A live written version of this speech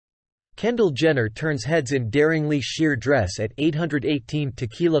Kendall Jenner turns heads in daringly sheer dress at 818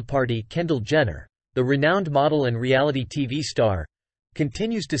 Tequila party. Kendall Jenner, the renowned model and reality TV star,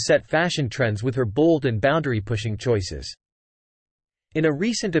 continues to set fashion trends with her bold and boundary-pushing choices. In a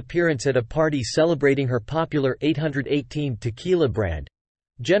recent appearance at a party celebrating her popular 818 Tequila brand,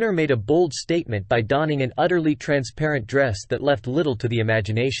 Jenner made a bold statement by donning an utterly transparent dress that left little to the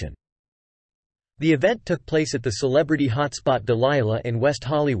imagination. The event took place at the celebrity hotspot Delilah in West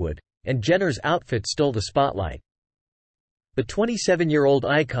Hollywood, and Jenner's outfit stole the spotlight. The 27-year-old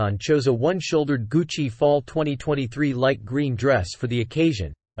icon chose a one-shouldered Gucci Fall 2023 light green dress for the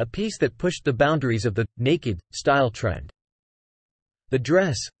occasion, a piece that pushed the boundaries of the naked style trend. The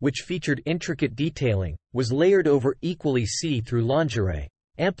dress, which featured intricate detailing, was layered over equally see-through lingerie,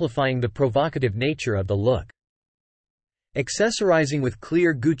 amplifying the provocative nature of the look. Accessorizing with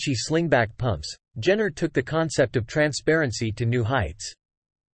clear Gucci slingback pumps, Jenner took the concept of transparency to new heights.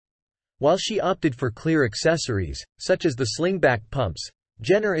 While she opted for clear accessories, such as the slingback pumps,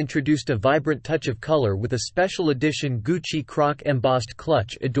 Jenner introduced a vibrant touch of color with a special edition Gucci croc embossed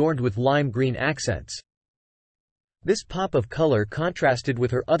clutch adorned with lime green accents. This pop of color contrasted with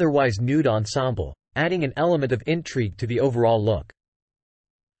her otherwise nude ensemble, adding an element of intrigue to the overall look.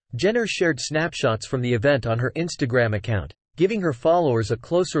 Jenner shared snapshots from the event on her Instagram account, giving her followers a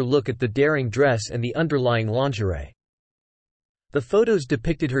closer look at the daring dress and the underlying lingerie. The photos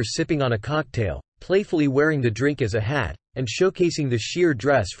depicted her sipping on a cocktail, playfully wearing the drink as a hat, and showcasing the sheer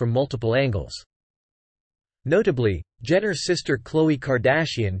dress from multiple angles. Notably, Jenner's sister Khloe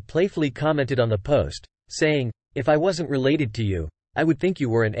Kardashian playfully commented on the post, saying, "If I wasn't related to you, I would think you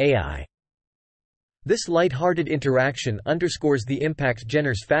were an AI." This light-hearted interaction underscores the impact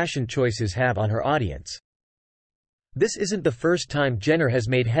Jenner's fashion choices have on her audience. This isn't the first time Jenner has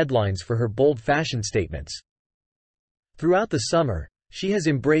made headlines for her bold fashion statements. Throughout the summer, she has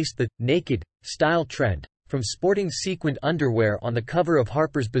embraced the naked style trend, from sporting sequined underwear on the cover of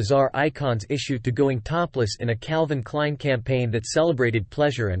Harper's Bazaar Icons issue to going topless in a Calvin Klein campaign that celebrated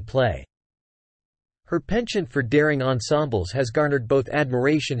pleasure and play. Her penchant for daring ensembles has garnered both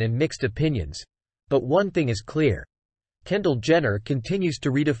admiration and mixed opinions. But one thing is clear: Kendall Jenner continues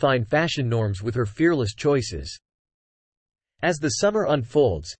to redefine fashion norms with her fearless choices. As the summer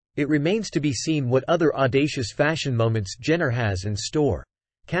unfolds, it remains to be seen what other audacious fashion moments Jenner has in store,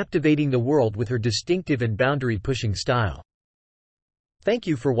 captivating the world with her distinctive and boundary-pushing style. Thank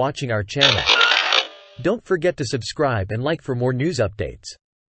you for watching our channel. Don't forget to subscribe and like for more news updates.